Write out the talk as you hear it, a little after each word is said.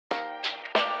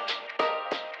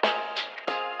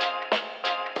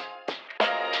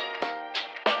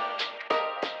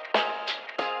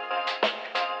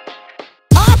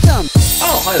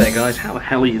Hi there guys, how the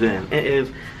hell are you doing? It is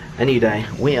a new day.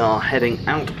 We are heading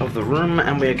out of the room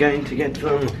and we are going to get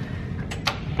some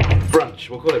brunch.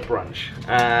 We'll call it brunch.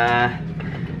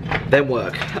 Then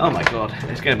work. Oh my god,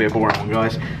 it's going to be a boring one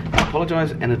guys. I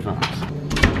apologise in advance.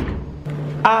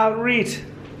 Read.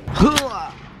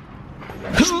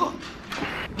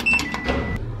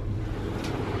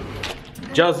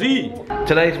 Jazzy!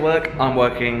 Today's work, I'm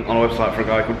working on a website for a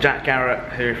guy called Jack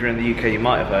Garrett, who if you're in the UK you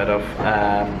might have heard of.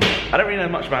 I don't really know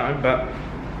much about him, but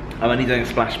I'm only doing a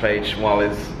splash page while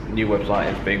his new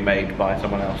website is being made by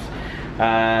someone else.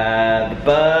 The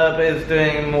Burb is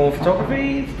doing more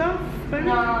photography stuff, maybe?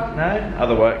 No. No?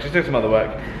 Other work, she's doing some other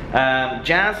work.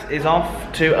 Jazz is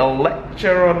off to a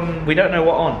lecture on, we don't know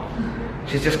what on.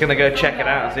 She's just gonna go check it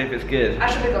out and see if it's good. I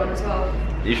should be going as well.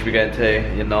 You should be going too,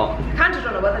 you're not. I can't just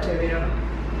run a weather too, you know.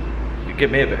 You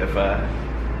give me a bit of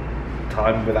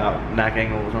time without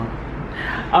nagging all the time.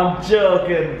 I'm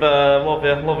joking, but love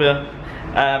you.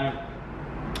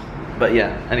 But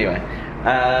yeah, anyway.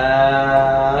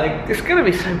 It's going to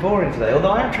be so boring today,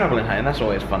 although I am travelling home, that's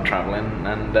always fun travelling,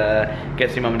 and get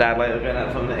to see mum and dad later, going out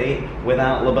for something to eat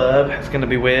without the Burb. It's going to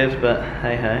be weird, but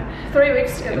hey ho. 3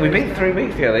 weeks together. We've been 3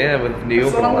 weeks together, yeah, with New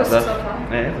York and all that stuff. So far.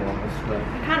 Yeah, it's the longest. So.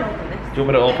 I can't open this. Do you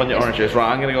want me to open your orange juice?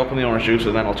 Right, I'm going to open the orange juice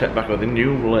and then I'll check back with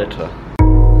you later.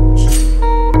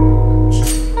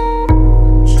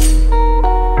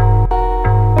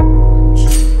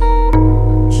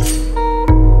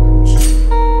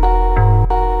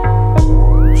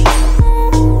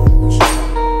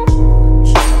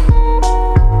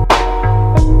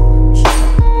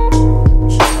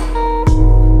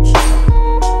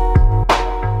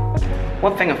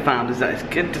 One thing I've found is that it's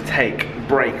good to take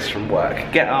breaks from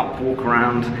work. Get up, walk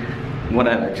around,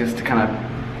 whatever, just to kind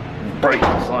of break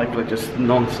the cycle of just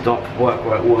non-stop work.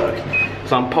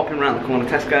 So I'm popping around the corner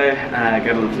Tesco,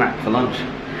 get a little snack for lunch,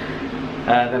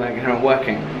 then I get home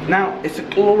working. Now, it's a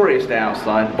glorious day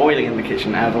outside, boiling in the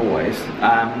kitchen as always,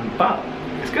 but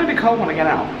it's going to be cold when I get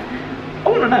out. I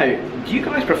want to know, do you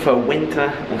guys prefer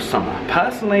winter or summer?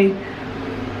 Personally,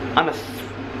 I'm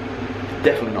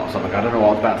definitely not a summer guy. I don't know what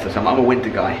I was about to say. I'm a winter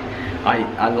guy.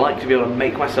 I like to be able to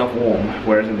make myself warm,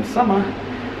 whereas in the summer,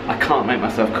 I can't make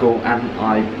myself cool,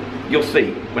 and you'll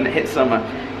see, when it hits summer,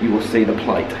 you will see the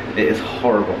plight. It is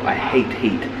horrible. I hate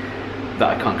heat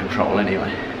that I can't control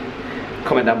anyway.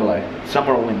 Comment down below,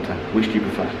 summer or winter, which do you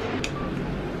prefer?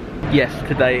 Yes,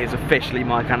 today is officially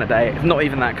my kind of day. It's not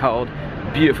even that cold.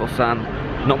 Beautiful sun,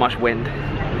 not much wind.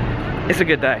 It's a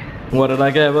good day. What did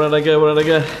I get?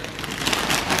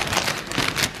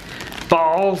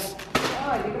 Balls.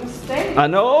 Oh, you're gonna stay. I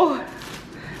know.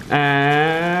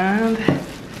 And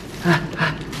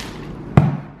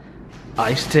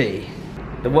iced tea.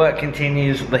 The work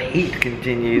continues, the heat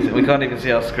continues. We can't even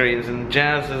see our screens, and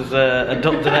Jazz has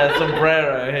adopted her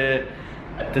sombrero here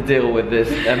to deal with this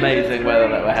amazing weather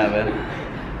that we're having.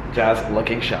 Jazz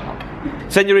looking sharp.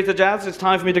 Senorita Jazz, it's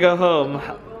time for me to go home.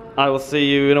 I will see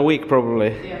you in a week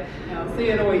probably. Yeah, I'll see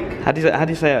you in a week. How do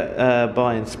you say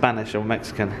bye in Spanish or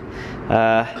Mexican?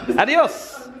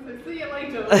 Adios! See you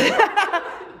later.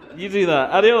 You do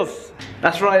that. Adios!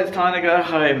 That's right, it's time to go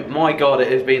home. My god,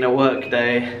 it has been a work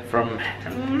day from,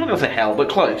 I'm not gonna say hell, but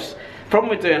close. Problem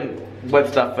with doing web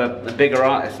stuff for the bigger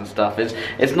artists and stuff is,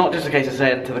 it's not just a case of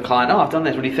saying to the client, oh, I've done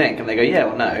this, what do you think? And they go, yeah,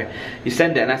 well, no. You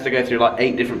send it and it has to go through like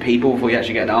 8 different people before you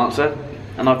actually get an answer.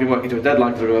 And I've been working to a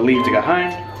deadline because I've got to leave to go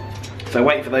home. So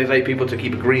wait for those 8 people to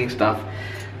keep agreeing stuff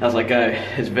as I go.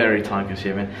 It's very time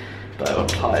consuming, but I'm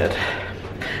tired.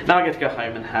 Now I get to go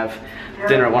home and have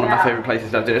dinner at one of my favourite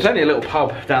places I've done. It's only a little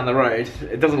pub down the road.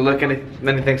 It doesn't look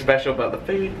anything special, but the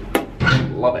food,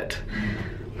 love it.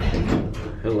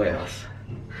 Who else?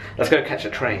 Let's go catch a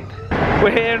train.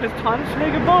 We're here and it's time to say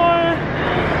goodbye.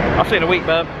 I'll see you in a week,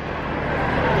 Burb.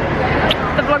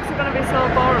 The vlogs are going to be so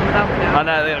boring without me now. I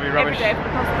know, they're going to be rubbish. Every day for the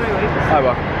past 3 weeks. Oh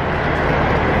well.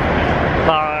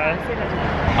 Bye.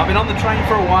 I've been on the train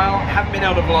for a while, haven't been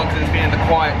able to vlog since being in the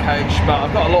quiet coach, but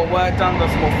I've got a lot of work done,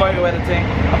 got some more photo editing,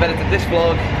 I've edited this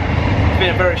vlog. It's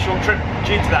been a very short trip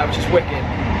due to that, which is wicked.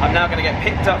 I'm now going to get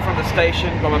picked up from the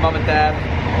station by my mum and dad.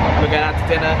 We're going out to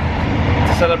dinner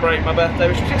to celebrate my birthday,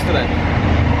 which was yesterday.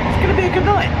 It's going to be a good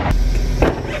night.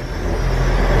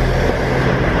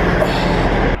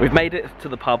 We've made it to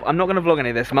the pub. I'm not going to vlog any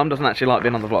of this. Mum doesn't actually like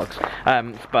being on the vlogs.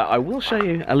 But I will show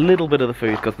you a little bit of the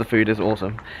food because the food is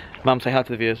awesome. Mum, say hi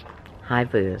to the viewers. Hi,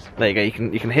 viewers. There you go.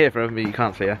 You can hear from her, but you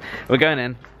can't see her. We're going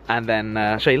in and then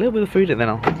show you a little bit of the food and then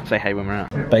I'll say hey when we're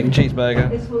out. Bacon cheeseburger.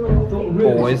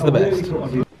 Always the best.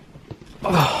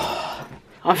 Oh,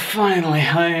 I'm finally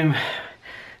home.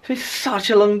 It's been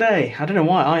such a long day. I don't know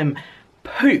why. I am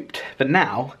pooped. But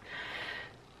now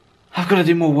I've got to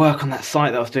do more work on that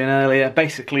site that I was doing earlier.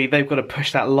 Basically, they've got to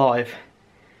push that live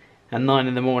at 9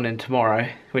 in the morning tomorrow,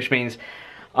 which means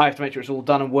I have to make sure it's all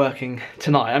done and working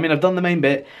tonight. I mean, I've done the main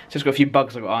bit, just got a few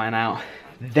bugs I've got to iron out.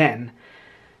 Then,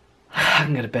 I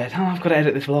can go to bed. Oh, I've got to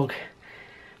edit this vlog.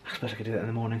 I suppose I could do that in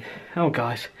the morning. Oh,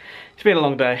 guys, it's been a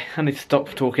long day. I need to stop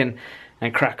talking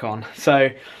and crack on. So,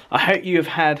 I hope you have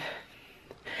had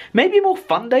maybe a more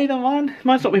fun day than mine.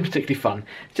 Mine's not been particularly fun.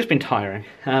 It's just been tiring.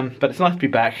 But it's nice to be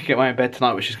back, get my own bed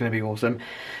tonight, which is going to be awesome.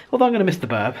 Although I'm going to miss the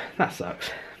burb. That sucks.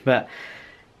 But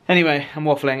anyway, I'm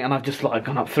waffling and I've just like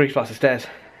gone up 3 flights of stairs.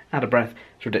 Out of breath.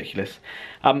 It's ridiculous.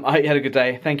 I hope you had a good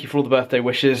day. Thank you for all the birthday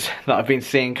wishes that I've been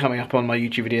seeing coming up on my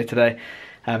YouTube video today.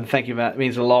 Thank you, that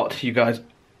means a lot. You guys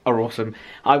are awesome.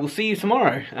 I will see you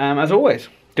tomorrow. As always,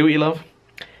 do what you love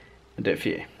and do it for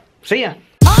you. See ya.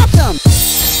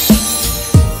 Awesome.